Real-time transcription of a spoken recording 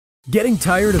Getting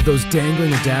tired of those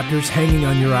dangling adapters hanging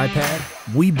on your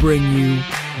iPad? We bring you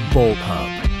Bolt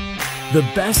Hub, the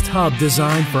best hub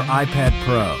designed for iPad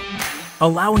Pro,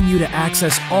 allowing you to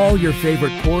access all your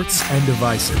favorite ports and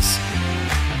devices.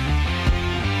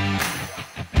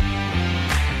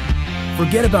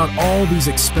 Forget about all these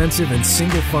expensive and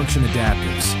single-function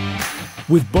adapters.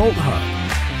 With Bolt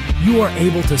Hub, you are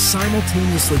able to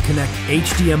simultaneously connect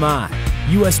HDMI,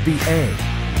 USB-A,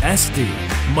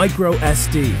 SD, micro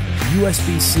SD,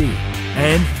 USB-C,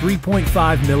 and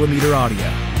 3.5mm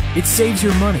audio. It saves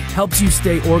your money, helps you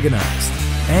stay organized,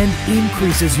 and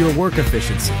increases your work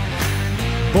efficiency.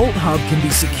 Bolt Hub can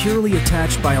be securely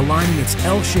attached by aligning its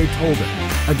L-shaped holder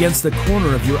against the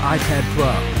corner of your iPad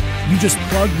Pro. You just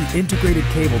plug the integrated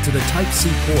cable to the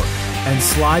Type-C port and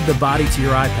slide the body to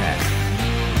your iPad.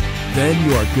 Then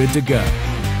you are good to go.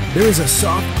 There is a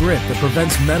soft grip that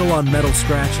prevents metal-on-metal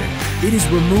scratching. It is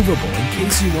removable in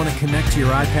case you want to connect to your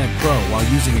iPad Pro while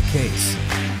using a case.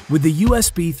 With the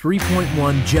USB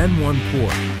 3.1 Gen 1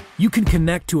 port, you can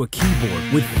connect to a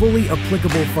keyboard with fully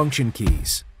applicable function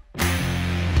keys,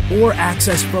 or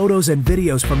access photos and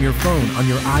videos from your phone on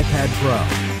your iPad Pro,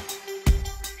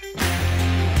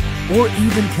 or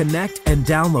even connect and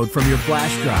download from your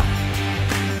flash drive.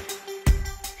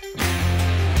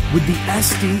 With the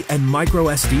SD and micro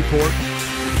SD port,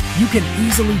 you can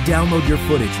easily download your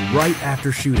footage right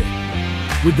after shooting.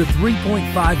 With the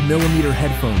 3.5mm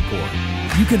headphone port,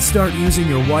 you can start using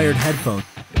your wired headphone.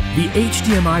 The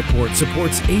HDMI port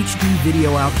supports HD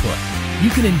video output. You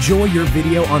can enjoy your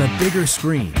video on a bigger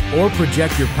screen or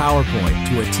project your PowerPoint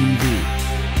to a TV.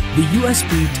 The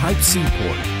USB Type-C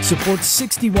port supports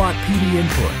 60-watt PD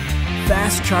input,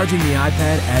 fast charging the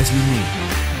iPad as you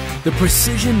need. The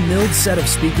precision milled set of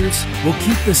speakers will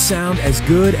keep the sound as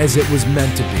good as it was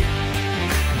meant to be.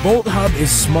 Bolt Hub is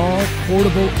small,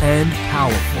 portable, and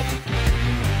powerful.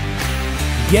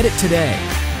 Get it today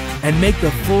and make the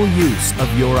full use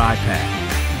of your iPad.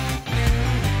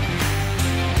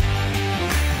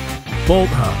 Bolt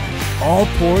Hub, all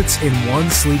ports in one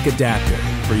sleek adapter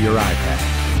for your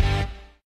iPad.